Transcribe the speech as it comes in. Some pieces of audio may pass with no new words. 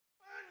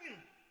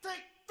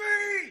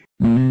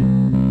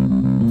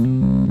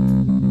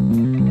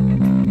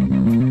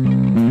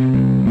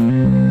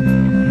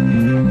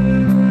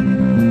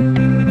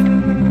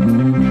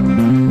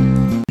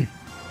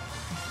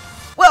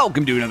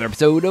Welcome to another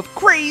episode of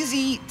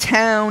Crazy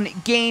Town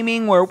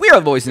Gaming, where we are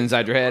the voice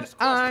inside your head.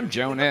 I'm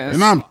Jonas.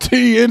 And I'm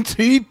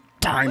TNT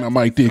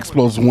Dinomight, the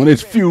explosive one.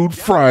 It's Feud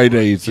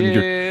Fridays.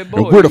 And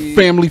we're the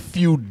Family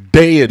Feud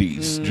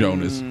deities,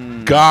 Jonas.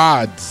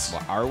 Gods.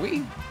 What, are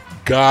we?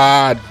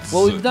 Gods.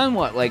 Well, we've done,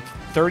 what, like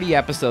 30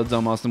 episodes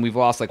almost, and we've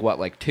lost, like, what,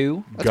 like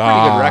 2? That's a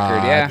pretty good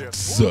record,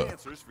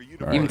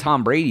 yeah. Even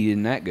Tom Brady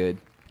isn't that good.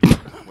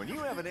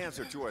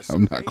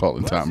 I'm not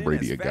calling Tom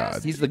Brady a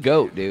god. He's the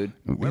GOAT, dude.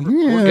 We're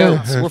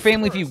goats. We're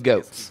Family Feud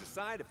goats.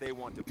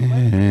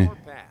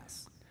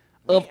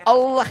 Of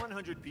all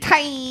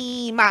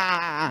time.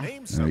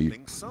 Name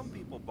something some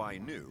people buy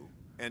new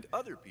and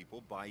other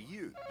people buy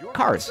used.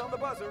 Cars.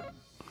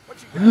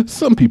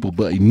 Some people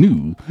buy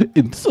new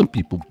and some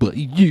people buy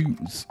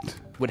used.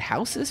 Would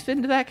houses fit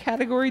into that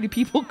category? Do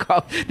people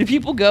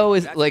go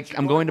as like,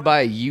 I'm going to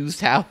buy a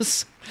used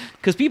house?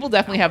 Because people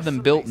definitely have them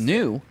built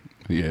new.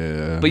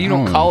 Yeah. But you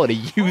don't call it a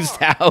used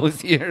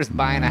house. You're just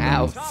buying a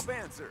house.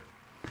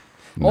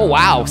 Oh,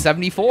 wow.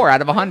 74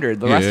 out of 100.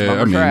 The rest of them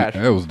are trash.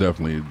 That was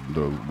definitely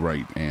the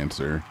right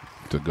answer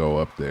to go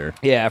up there.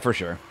 Yeah, for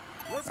sure.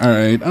 All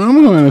right.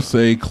 I'm going to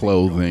say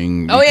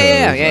clothing. Oh,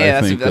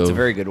 yeah. That's a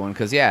very good one.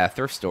 Because, yeah,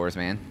 thrift stores,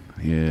 man.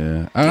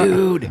 Yeah.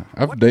 Dude.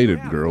 I've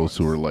dated girls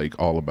who are, like,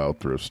 all about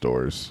thrift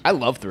stores. I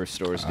love thrift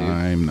stores, dude.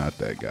 I'm not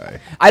that guy.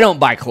 I don't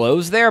buy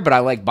clothes there, but I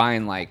like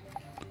buying, like,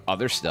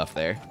 other stuff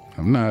there.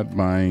 I'm not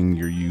buying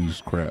your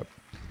used crap.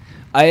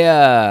 I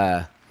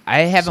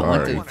haven't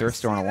went to the thrift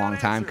store in a long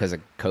time because of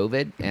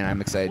COVID, and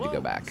I'm excited to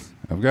go back.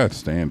 I've got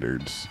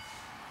standards.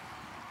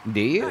 Do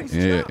you?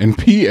 Yeah. In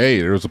PA,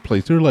 there was a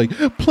place. They were like,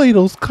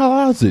 Plato's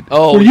Closet.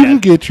 Oh, where you can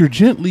get your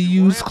gently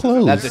used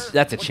clothes.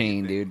 That's a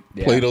chain, dude.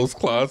 Yeah. Plato's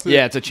Closet?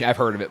 Yeah, I've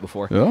heard of it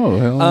before. Oh,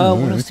 hell no.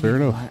 What else fair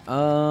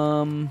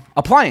enough.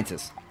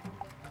 Appliances.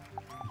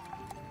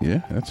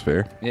 Yeah, that's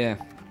fair. Yeah.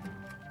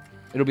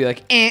 It'll be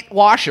like,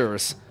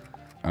 washers.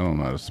 I don't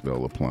know how to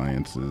spell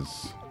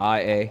appliances.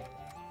 IA.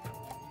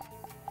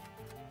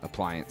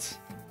 Appliance.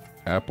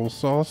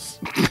 Applesauce?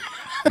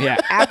 Yeah,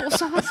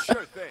 applesauce?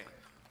 Sure thing.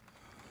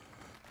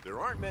 There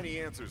aren't many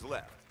answers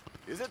left.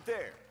 Is it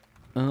there?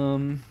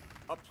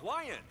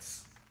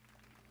 Appliance.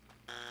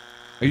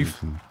 Are you?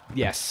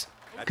 Yes.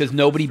 Because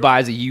nobody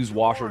buys a used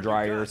washer,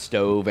 dryer,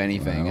 stove,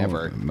 anything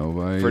ever.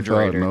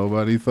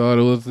 Nobody thought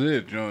it was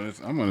it,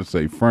 Jonas. I'm going to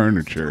say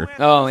furniture.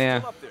 Oh,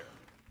 yeah.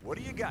 What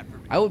do you got for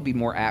me? I would be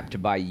more apt to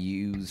buy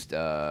used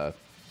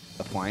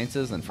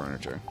appliances than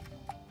furniture.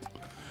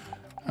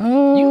 You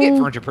can get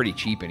furniture pretty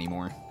cheap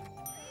anymore.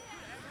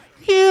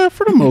 Yeah,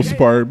 for the most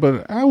part,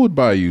 but I would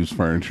buy used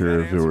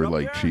furniture if it were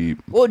like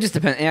cheap. Well, it just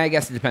depends. And I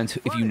guess it depends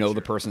if you know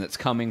the person that's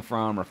coming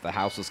from or if the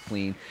house was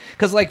clean.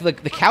 Because like the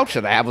couch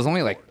that I have was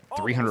only like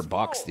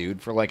 $300,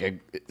 dude. For like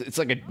it's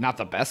like a not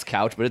the best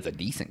couch, but it's a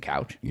decent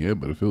couch. Yeah,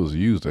 but if it was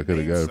used, I could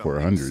have got it for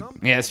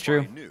 $100. Yeah, it's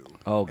true.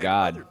 Oh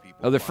God.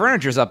 Oh, the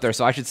furniture's up there,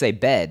 so I should say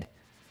bed.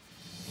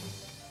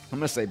 I'm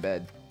gonna say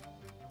bed.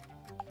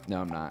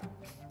 No, I'm not.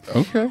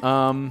 Okay.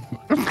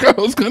 I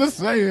was gonna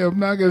say I'm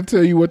not gonna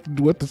tell you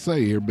what to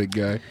say here, big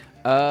guy.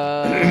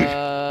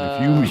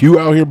 If you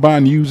out here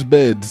buying used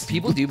beds,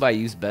 people do buy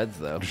used beds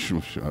though.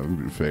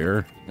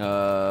 Fair.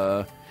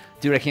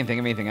 Dude, I can't think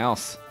of anything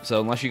else. So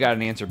unless you got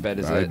an answer, bed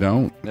is it. I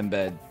don't. Then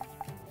bed.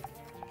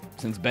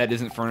 Since bed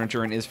isn't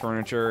furniture and is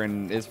furniture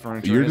and is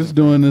furniture. You're just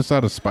doing this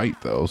out of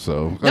spite, though.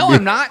 So no,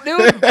 I'm not,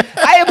 dude.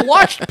 I have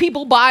watched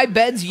people buy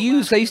beds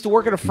used. I used to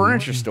work at a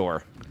furniture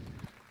store.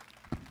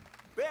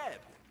 Bed.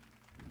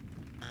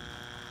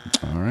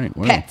 All right.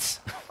 Well. Pets.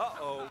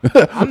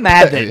 I'm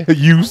mad that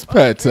used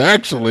pets.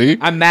 Actually,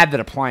 I'm mad that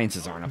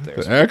appliances aren't up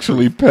there.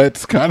 Actually,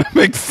 pets kind of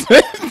make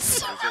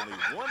sense.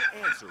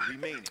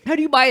 How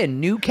do you buy a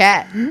new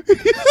cat?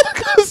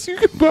 Because you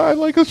can buy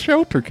like a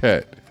shelter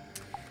cat.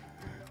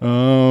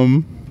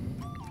 I'm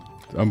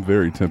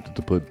very tempted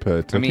to put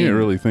pets. I mean, can't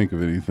really think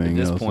of anything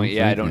else. At this point,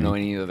 yeah, I don't know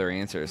any other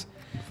answers.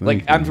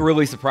 Like, I'm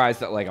really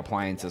surprised that like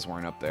appliances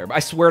weren't up there. But I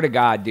swear to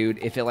God, dude,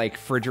 if it like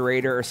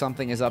refrigerator or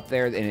something is up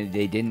there and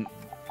they didn't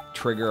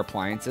trigger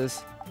appliances.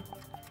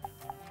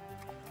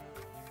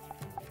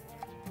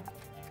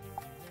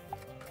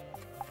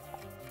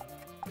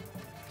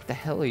 What the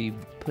hell are you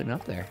putting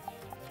up there?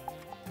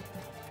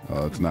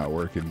 Oh, it's not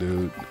working,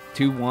 dude.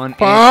 2-1.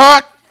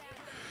 Pock!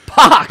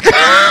 Pock!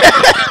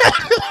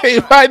 Hey,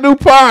 my new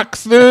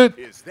pox, dude.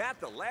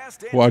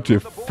 Watch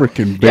it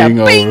freaking bing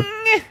over.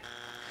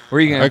 Where are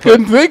you gonna? I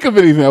couldn't think of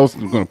anything. I was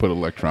going to put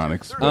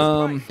electronics.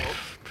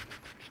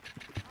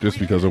 Just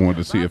because I wanted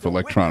to see if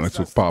electronics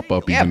would pop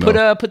up. Yeah, even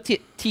put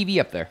TV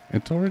up there.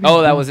 It's already.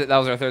 Oh, that was it. That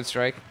was our third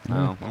strike.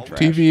 Oh,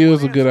 TV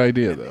is a good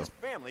idea though.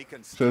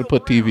 Should have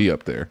put TV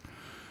up there.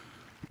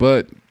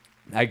 But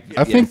I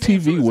think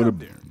TV would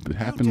have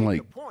happened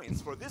like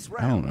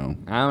I don't know.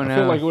 I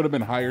feel like it would have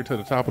been higher to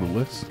the top of the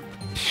list.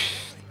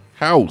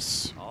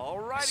 House.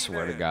 I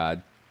swear to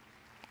God.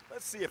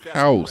 Let's see if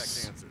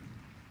house.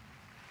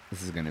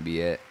 This is gonna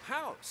be it.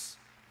 House.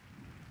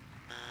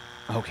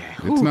 Okay.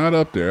 It's not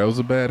up there. That was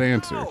a bad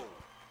answer.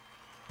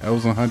 That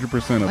was 100% a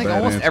bad answer.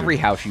 Almost every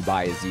house you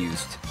buy is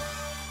used.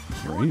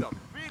 Right.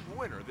 Big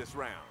winner this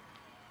round.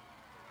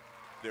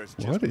 There's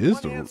just What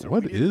is one answer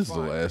what we didn't is the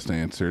find. last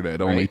answer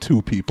that only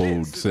 2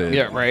 people said?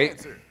 Yeah, right.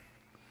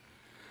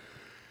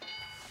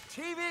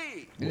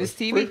 TV. It is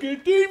TV.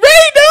 Freaking TV, dude!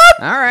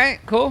 All right,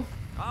 cool.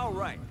 All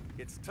right,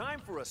 it's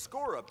time for a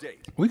score update.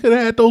 We could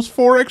have had those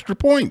 4 extra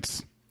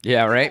points.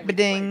 Yeah, right. We've only played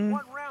Ba-ding.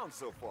 one round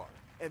so far,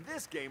 and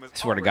this game is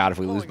Swear to already God, if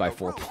we lose blowing by the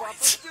 4 roof off the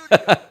points.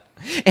 studio.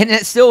 And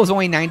it still was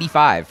only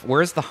 95.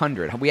 Where's the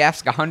 100? We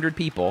ask 100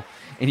 people,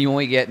 and you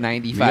only get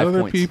 95 The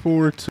other points. people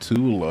were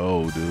too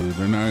low, dude.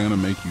 They're not gonna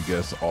make you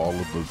guess all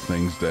of the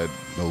things that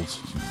those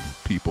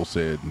people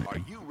said.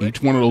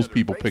 Each one of those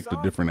people picked a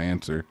different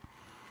answer.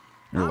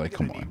 They're like,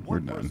 "Come on, we're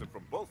done."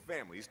 From both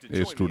families to They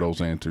just threw join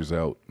those answers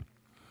out.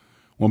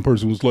 One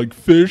person was like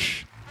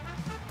fish.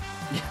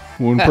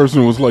 One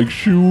person was like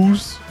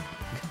shoes.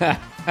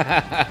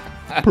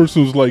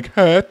 Person was like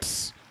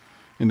hats.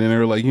 And then they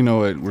were like, you know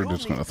what? We're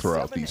just gonna throw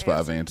out these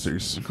 5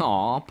 answers.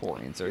 Aw, poor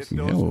answers.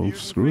 Yeah, well,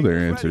 screw their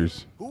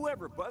answers.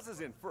 Whoever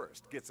buzzes in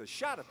first gets a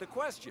shot at the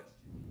question.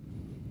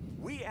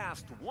 We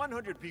asked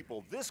 100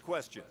 people this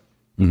question.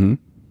 Mm-hmm.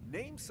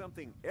 Name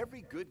something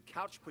every good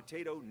couch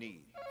potato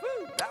needs.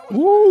 That was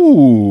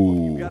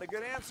Ooh. You got a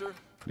good answer.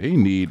 They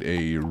need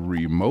a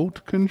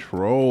remote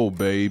control,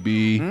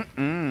 baby.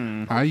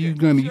 How you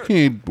gonna? You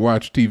can't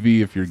watch TV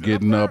if you're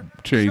getting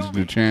up, changing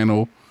the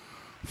channel,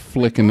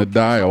 flicking the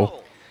dial.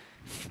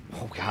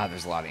 Oh, God,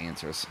 there's a lot of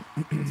answers.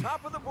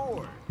 Top of the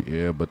board.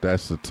 Yeah, but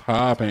that's the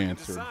top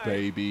answer, Decide,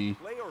 baby.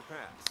 Play or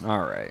pass. All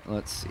right,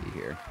 let's see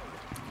here.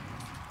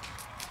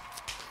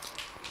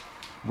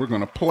 We're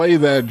gonna play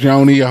that,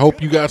 Joni. I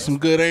hope you got some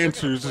good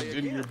answers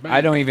in your bank. I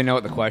don't even know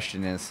what the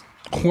question is.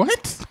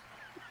 What?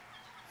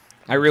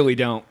 I really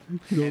don't.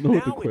 You don't know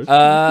what the question is?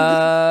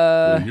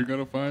 Uh, You're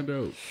gonna find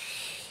out.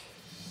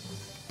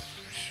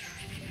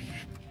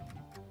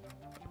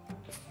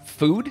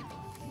 food?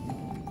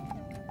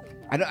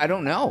 I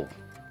don't know.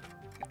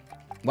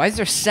 Why is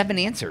there 7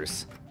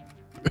 answers?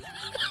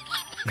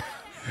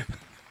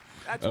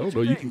 I don't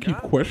know. You can keep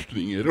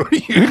questioning it.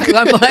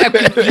 I'm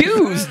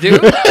confused,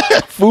 dude.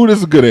 Food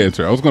is a good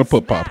answer. I was gonna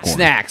put popcorn.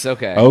 Snacks,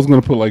 okay. I was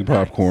gonna put like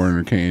popcorn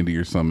or candy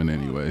or something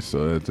anyway,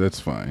 so that's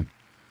fine.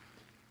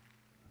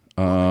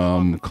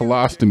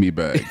 Colostomy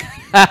bag.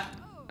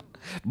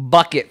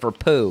 Bucket for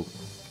poo.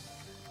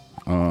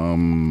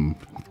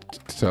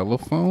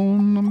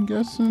 Telephone, I'm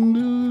guessing,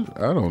 dude.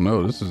 I don't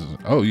know. This is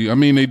I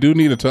mean they do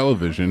need a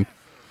television.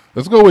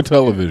 Let's go with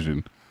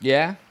television.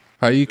 Yeah,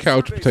 How you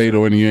couch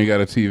potato and you ain't got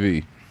a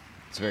TV?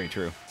 it's very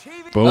true.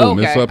 Boom,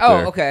 it's up there.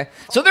 Oh, okay.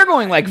 So they're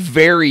going like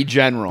very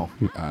general.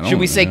 I don't Should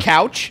we say know.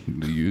 couch?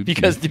 You,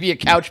 Because to be a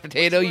couch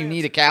potato, you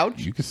need a couch.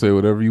 you can say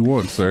whatever you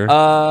want, sir.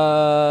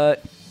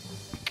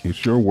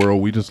 It's your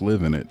world. We just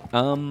live in it.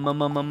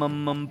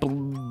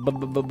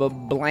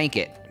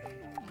 Blanket.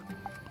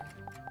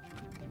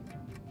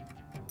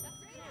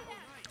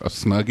 A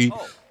snuggie.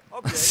 Oh,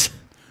 okay.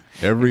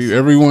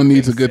 Everyone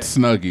needs a good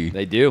snuggie.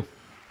 They do.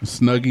 A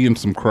snuggie and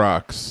some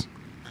Crocs.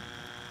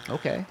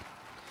 Okay.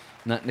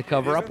 Nothing to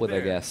cover up Isn't with, I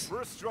there. guess.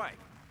 First strike.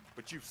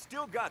 But you've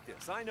still got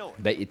this. I know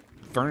it. Bet you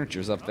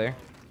furniture's up there.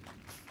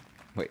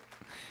 Wait.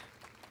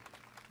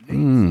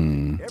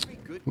 Every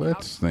good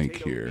Let's couch think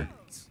potato here.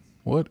 needs.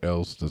 What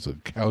else does a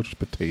couch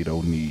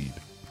potato need?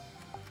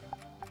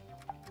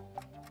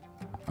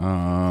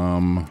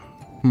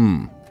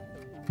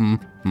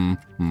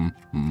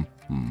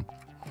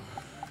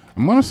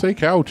 I'm gonna say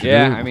couch.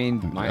 Yeah, dude. I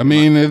mean, I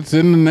mean, it's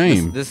in the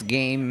name. This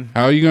game,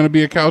 How are you gonna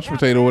be a couch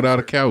potato without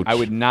a couch? I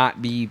would not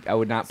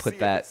put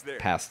that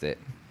past it.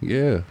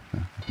 Yeah.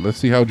 Let's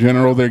see how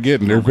general they're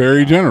getting. They're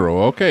very general.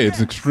 Okay,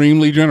 it's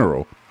extremely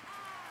general.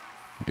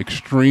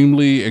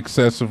 Extremely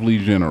excessively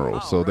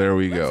general. So there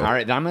we go. All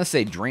right, then I'm gonna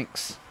say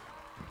drinks.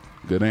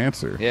 Good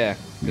answer. Yeah.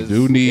 You 'cause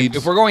do need.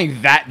 If we're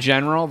going that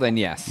general, then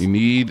yes. You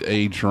need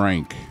a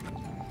drink.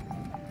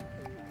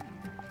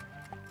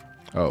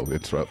 Oh,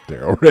 it's up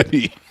there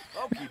already.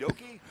 Okie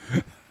dokie.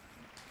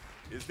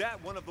 Is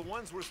that one of the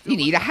ones we're still You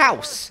need a looking for?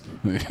 house.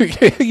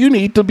 You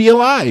need to be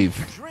alive.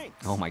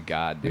 Drinks. Oh my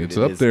God, dude! It's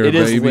up there, It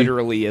is baby.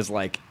 literally as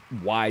like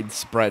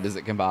widespread as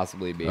it can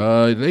possibly be.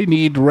 They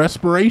need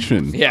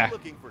respiration. yeah.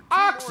 Looking for two more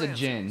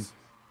Oxygen. answers.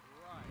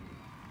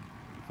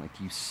 Like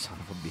you son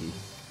of a bee.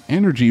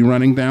 Energy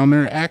running down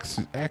their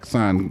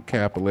axon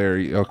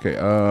capillary. Okay.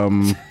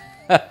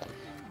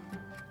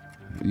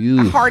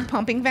 You. Hard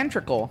pumping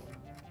ventricle.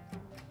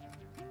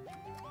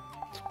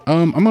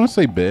 I'm gonna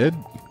say bed,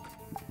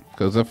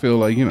 because I feel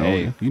like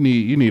Hey. you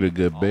need a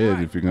good bed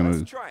Alright, if you're gonna.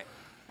 let's try it.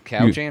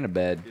 Couch and a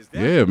bed. Is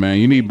that Yeah, man,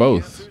 you need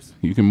both. answers?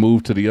 You can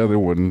move to the other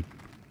one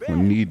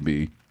when need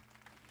be.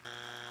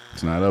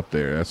 It's not up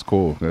there. That's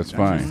cool. That's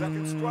fine.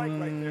 Second strike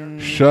right there.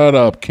 Shut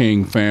up,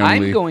 King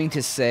family. I'm going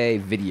to say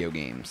video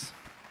games.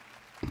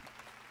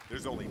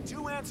 There's only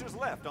 2 answers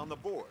left on the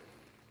board.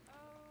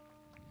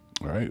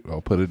 All right,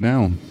 I'll put it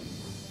down.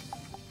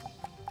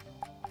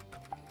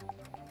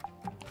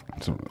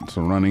 It's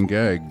a running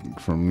gag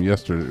from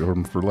yesterday or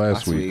for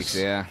last week's.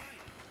 Yeah.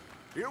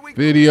 Here we go.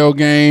 Video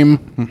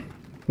game.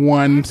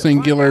 One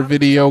singular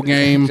video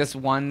game. Just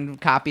one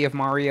copy of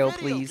Mario,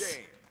 Video please.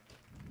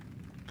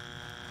 game.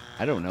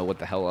 I don't know what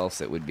the hell else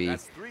it would be.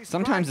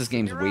 Sometimes this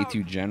game's way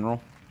too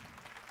general.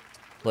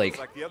 Like,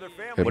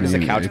 what does a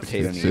couch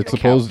potato need?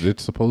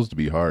 It's supposed to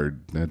be hard.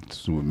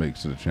 That's what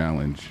makes it a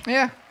challenge.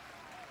 Yeah.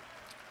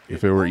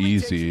 If it were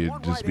easy,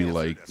 it'd just be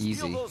like,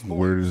 easy.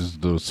 Where does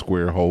the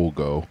square hole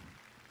go?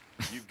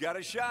 You've got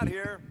a shot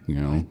here. You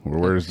know, or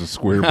where does the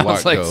square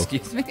block like, go?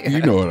 Excuse me?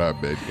 You know what I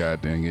bet,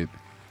 god dang it.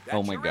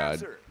 Oh my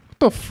god. What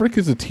the frick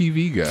is a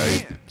TV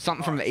guide?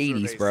 Something from the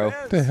 80s, bro.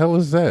 What the hell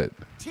is that?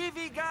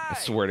 TV guide. I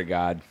swear to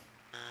God.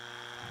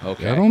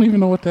 Okay. I don't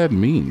even know what that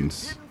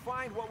means.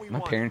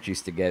 My parents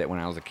used to get it when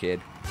I was a kid.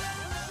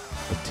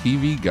 A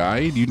TV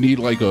guide? You need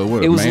like a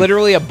what? It was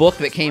literally a book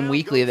that came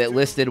weekly that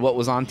listed what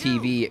was on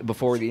TV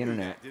before the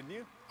internet.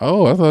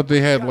 Oh, I thought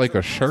they had like a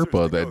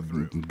Sherpa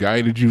that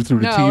guided you through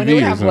the TV. No, and it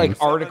would or have something.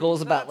 like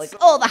articles about like,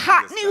 oh, the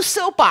hot new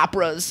soap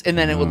operas, and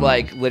then it would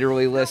like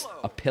literally list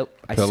a pillow.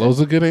 Pillow's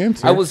a good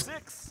answer.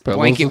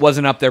 Blanket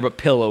wasn't up there, but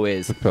pillow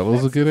is.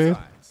 Pillow's a good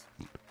answer.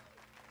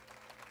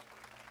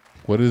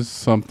 What is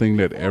something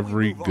that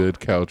every good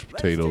couch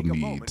potato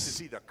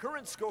needs?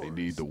 They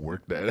need to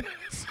work that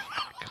ass.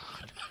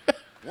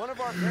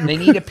 They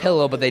need a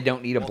pillow, but they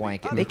don't need a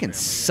blanket. They can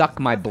suck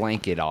my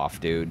blanket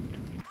off, dude.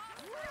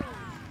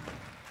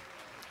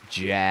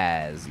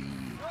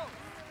 Jazzy.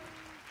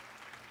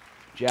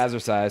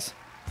 Jazzercise.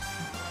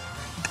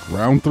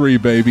 Round 3,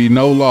 baby.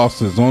 No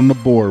losses on the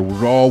board.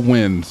 We're all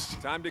wins.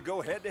 Time to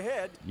go head to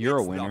head. You're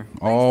a winner.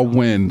 All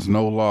wins,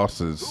 no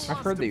losses. I've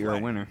heard that you're a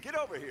winner. Get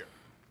over here.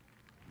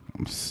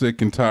 I'm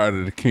sick and tired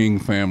of the King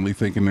family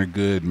thinking they're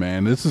good,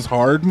 man. This is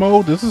hard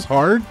mode? This is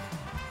hard?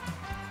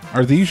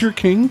 Are these your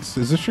kings?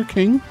 Is this your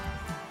king?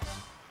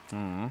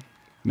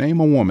 Name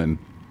a woman.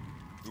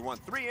 We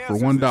want 3 For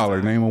answers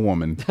 $1, name a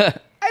woman.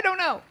 I don't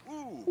know.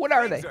 What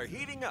are they? Things are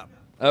heating up.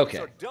 Okay.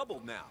 Things are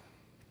doubled now.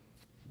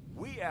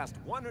 We asked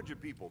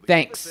 100 people to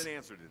Thanks. give us an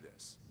answer to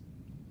this.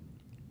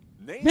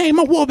 Name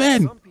a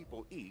woman. Some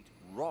people eat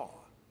raw.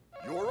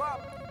 You're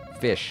up.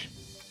 Fish.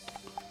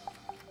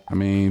 I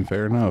mean,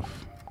 fair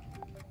enough.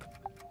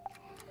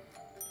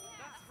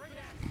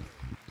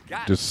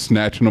 Just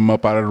snatching them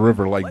up out of the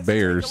river like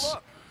bears.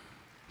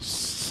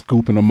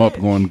 Scooping them up,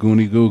 going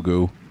goony goo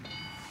goo.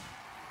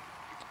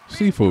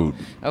 Seafood.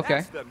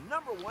 Okay. That's the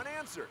 #1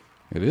 answer.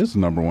 It is the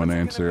 #1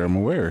 answer, I'm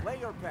aware. Play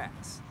or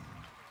pass?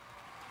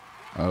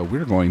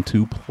 We're going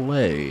to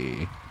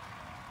play.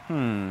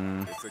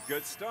 It's a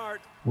good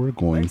start. We're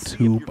going Let's see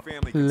to if your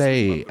family can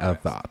play sweep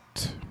up the a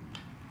rest. that.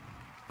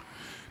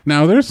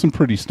 Now, there's some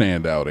pretty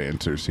standout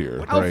answers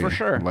here. Oh, right? for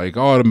sure. Like,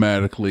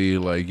 automatically,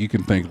 like, you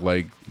can think,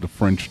 like, the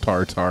French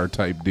tartare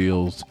type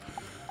deals.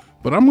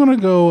 But I'm gonna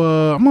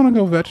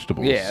go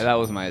vegetables. Yeah, that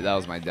was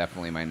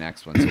definitely my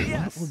next one. So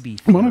what would be?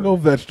 I'm gonna go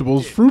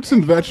vegetables. Fruits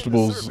and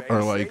vegetables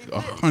are like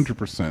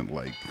 100%.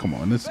 Like, come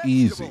on, it's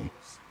easy.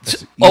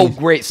 It's Oh, easy.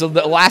 great. So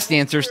the last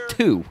answer is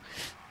 2.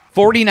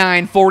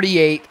 49,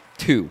 48,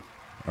 2.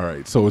 All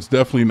right, so it's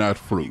definitely not You got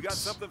fruits.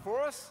 something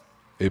for us?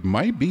 It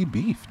might be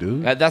beef,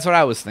 dude. That's what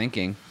I was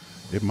thinking.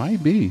 It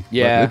might be.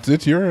 Yeah. But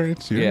it's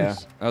yours. Yeah.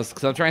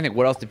 Because I'm trying to think,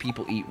 what else do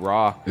people eat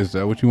raw? Is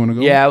that what you want to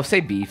go? Yeah, I'll say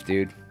beef,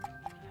 dude.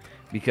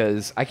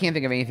 Because I can't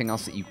think of anything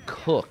else that you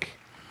cook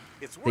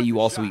It's that worth you a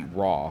also shot. eat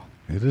raw.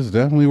 It is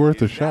definitely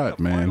worth a Is that shot,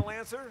 the man. final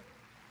answer?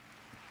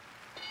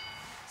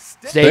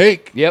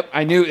 Steak. Yep,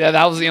 I knew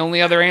that was the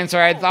only other answer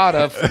I had thought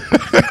of.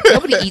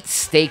 Nobody eats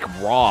steak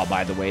raw,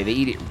 by the way. They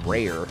eat it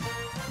rare.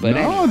 But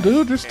No, anyway,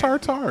 dude, there's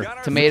tartare.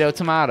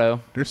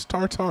 tomato. There's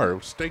tartare.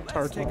 Steak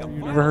tartare. You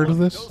never heard of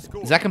this?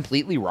 Is that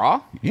completely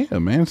raw? Yeah,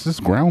 man, it's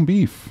just ground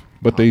beef.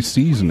 But they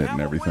season it and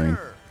everything.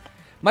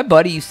 My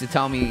buddy used to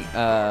tell me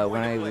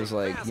when I was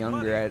like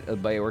younger, a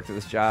buddy worked at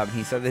this job, and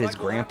he said that his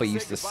grandpa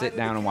used to sit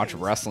down and watch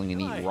wrestling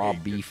and eat raw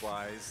beef.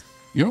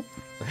 Yep.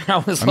 I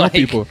was I know like,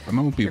 people.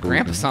 your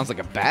grandpa sounds like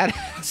a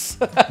badass.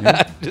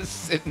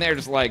 Just sitting there,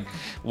 just like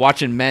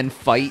watching men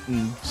fight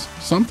and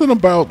Something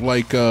about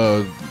like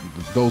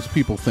those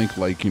people think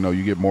like, you know,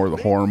 you get more of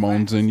the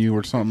hormones in you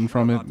or something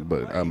from it.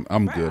 But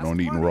I'm good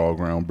on eating raw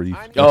ground beef.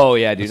 oh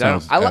yeah, dude.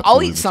 That sounds I'll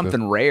absolutely eat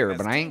something rare,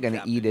 but I ain't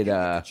gonna eat it.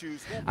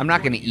 I'm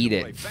not gonna eat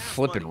it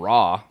flipping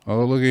raw.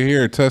 Oh, look at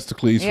here,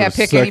 testicles Yeah, for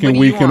the pick second anybody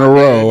week you in a want,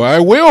 row. dude. I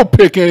will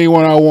pick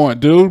anyone I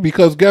want, dude,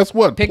 because guess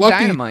what? Pick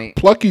Dynamite.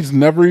 Plucky's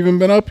never even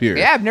been up here.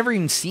 Yeah, I've never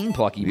even seen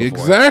Plucky before.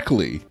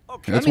 Exactly. I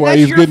That's mean, why that's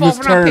he's your getting fault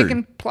his for not turn.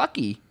 picking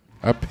Plucky.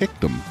 I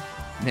picked him.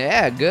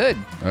 Yeah, good.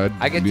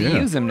 I get to yeah.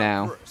 use him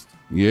now.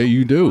 Yeah,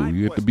 you do.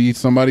 You have to be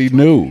somebody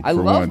new. I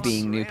for love once.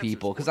 being new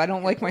people because I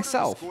don't like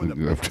myself.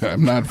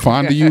 I'm not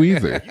fond of you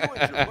either.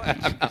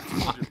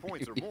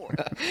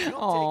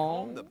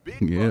 Oh,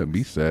 Yeah,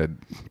 be sad.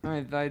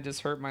 I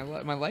just hurt my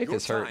life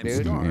is hurt,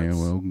 dude. Yeah,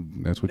 well,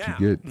 that's what you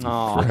get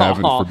Oh,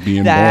 for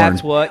being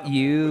that's born. what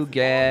you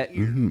get.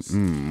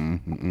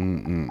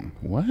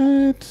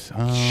 What?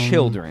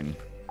 Children.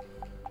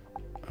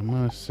 I'm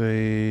gonna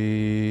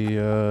say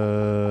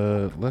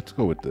let's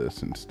go with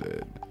this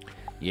instead.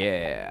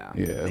 Yeah.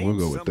 Yeah, we'll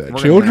go with that.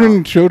 We're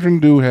gonna Children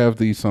do have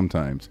these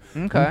sometimes.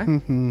 Okay.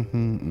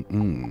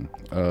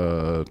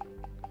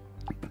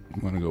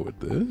 I'm gonna go with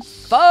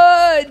this.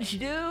 Fudge,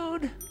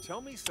 dude.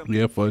 Tell me something.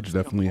 Yeah, Fudge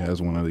definitely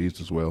has one of these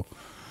as well.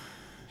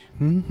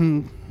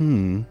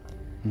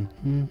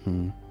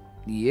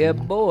 Yeah,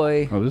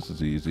 boy. Oh, this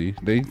is easy.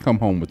 They come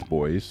home with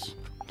boys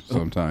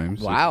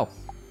sometimes. Wow.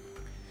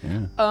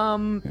 Yeah.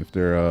 If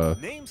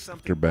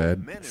they're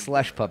bad.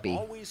 Slush puppy.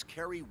 Always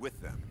carry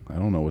with them. I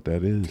don't know what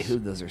that is.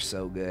 Dude, those are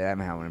so good. I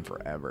haven't had one in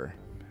forever.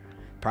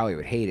 Probably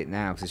would hate it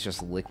now because it's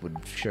just liquid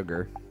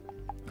sugar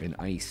and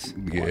ice.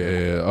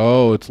 Yeah.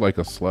 Oh, it's like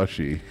a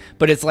slushie.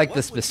 But it's like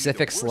the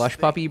specific slush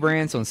puppy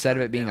brand. So instead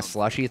of it being a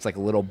slushie, it's like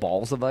little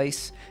balls of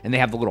ice, and they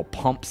have the little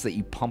pumps that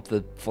you pump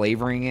the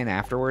flavoring in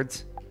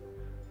afterwards.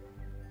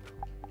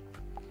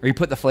 Or you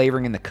put the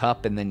flavoring in the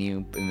cup and then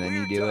you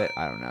do it.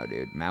 I don't know,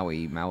 dude.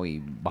 Maui,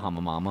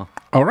 Bahama Mama.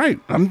 All right,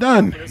 I'm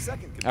done.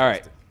 All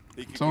right,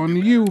 it's on to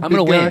you. I'm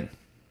gonna win.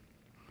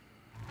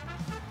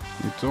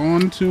 It's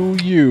on to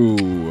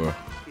you.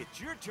 It's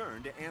your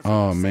turn to answer.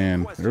 Oh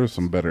man, there were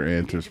some better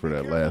answers for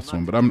that last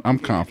one, but I'm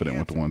confident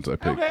with the ones I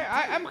picked. Okay,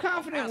 I'm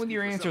confident with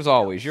your answers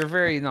always. You're a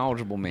very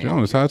knowledgeable man.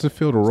 Jonas, how does it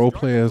feel to role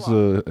play as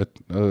a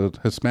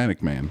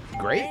Hispanic man?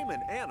 Great. Name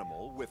an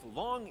animal with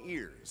long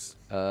ears.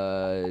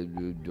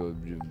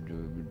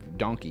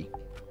 Donkey.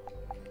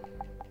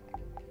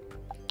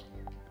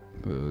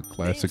 The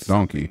classic Name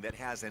donkey. something that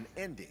has an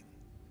ending.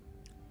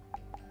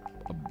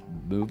 A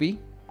movie.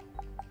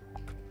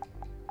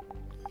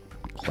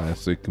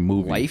 Classic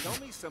movie. Life.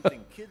 Tell me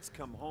something kids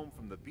come home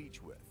from the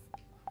beach with.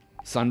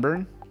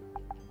 Sunburn.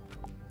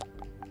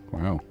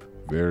 Wow.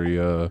 Very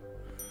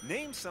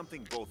Name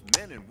something both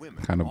men and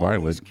women Kinda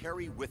always violent.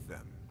 carry with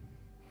them.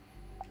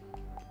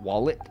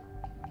 Wallet.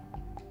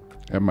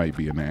 that might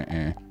be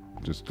an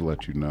just to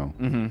let you know.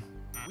 Mm-hmm.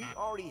 We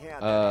already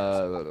had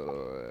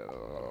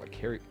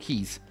that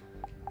Keys.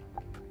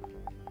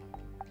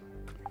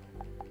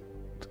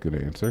 It's a good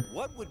answer.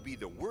 What would be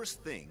the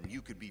worst thing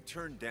you could be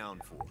turned down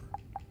for?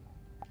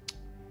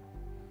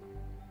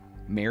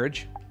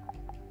 Marriage.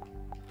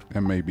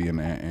 That may be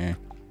an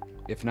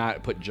If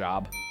not, put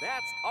job.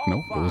 That's all.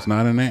 Nope, it was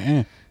not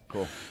an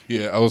Cool.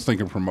 Yeah, I was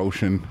thinking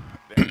promotion,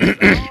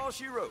 That's all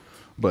she wrote.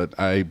 but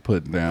I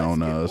put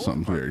down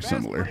something very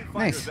similar.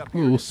 Nice.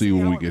 We'll see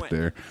when we get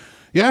there.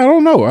 Yeah, I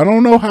don't know. I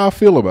don't know how I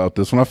feel about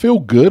this one. I feel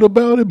good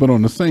about it, but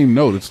on the same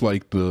note, it's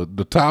like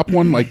the top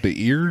one, like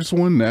the ears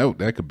one.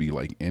 That could be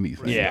like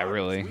anything. Yeah,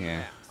 really.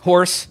 Yeah.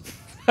 Horse.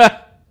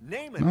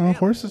 Name an No, animal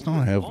horses don't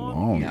with have long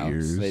long No,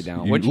 ears. they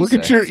don't. You What'd you look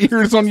at say? your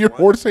ears on your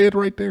horse head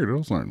right there.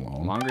 Those aren't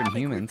long. Longer than I think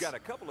we've humans. got a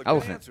couple of good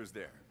Elephant. answers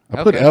there.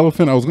 I put Okay.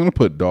 elephant. I was gonna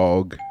put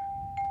dog.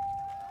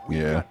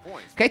 We've Yeah. got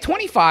points. Okay,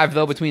 25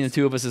 though between the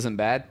two of us isn't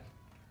bad.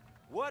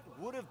 What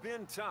would have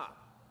been top?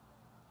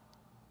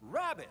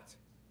 Rabbit.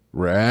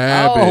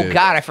 Rabbit. Oh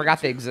God, I forgot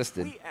they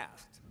existed. We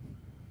asked.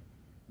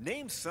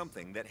 Name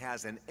something that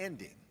has an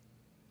ending.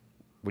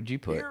 What'd you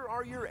put? Here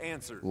are your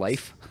answers.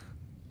 Life.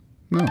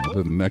 No,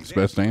 the next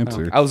best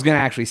answer. I was gonna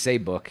actually say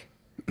book.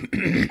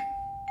 There you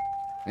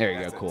go.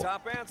 That's a Cool.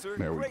 top answer.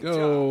 There we Great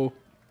go. job.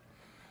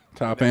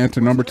 Top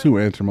answer, number 2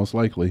 answer, most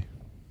likely.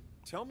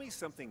 Tell me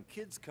something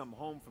kids come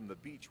home from the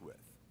beach with.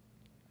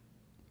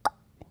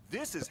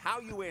 This is how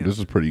you answer. This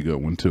is a pretty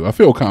good one too. I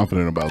feel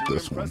confident about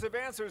this one. Impressive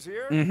answers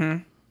here.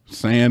 Mm-hmm.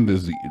 Sand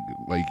is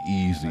like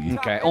easy.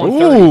 Okay. Oh,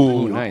 30.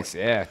 Ooh. Ooh, nice.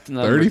 Yeah.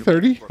 30,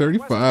 30,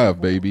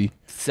 35, baby.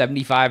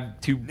 75.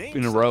 Two Name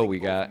in a row something we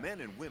both got.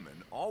 Men and women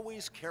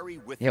always carry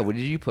with Yeah. them. What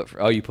did you put?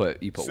 For, oh, you put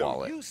So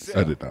wallet. you said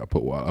I did not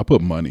put wild. I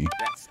put money.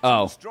 that's two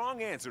Oh.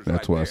 strong answers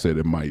That's right why I there. said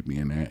it might be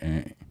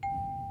an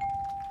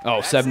Oh,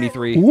 That's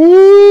 73.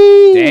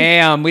 Woo!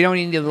 Damn. We don't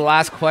need to do the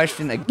last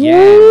question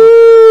again.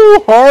 Woo!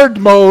 Hard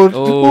mode.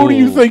 Oh. Who do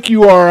you think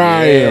you are?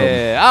 I am.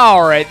 Yeah.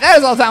 All right. That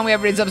is all the time we have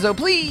for today's episode.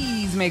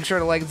 Please make sure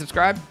to like and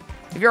subscribe.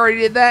 If you already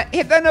did that,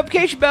 hit that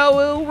notification bell.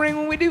 It'll ring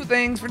when we do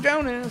things for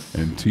Jonas.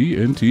 And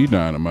TNT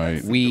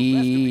Dynamite.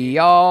 We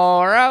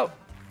are out.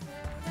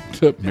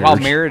 Marriage. While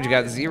marriage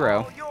got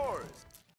 0.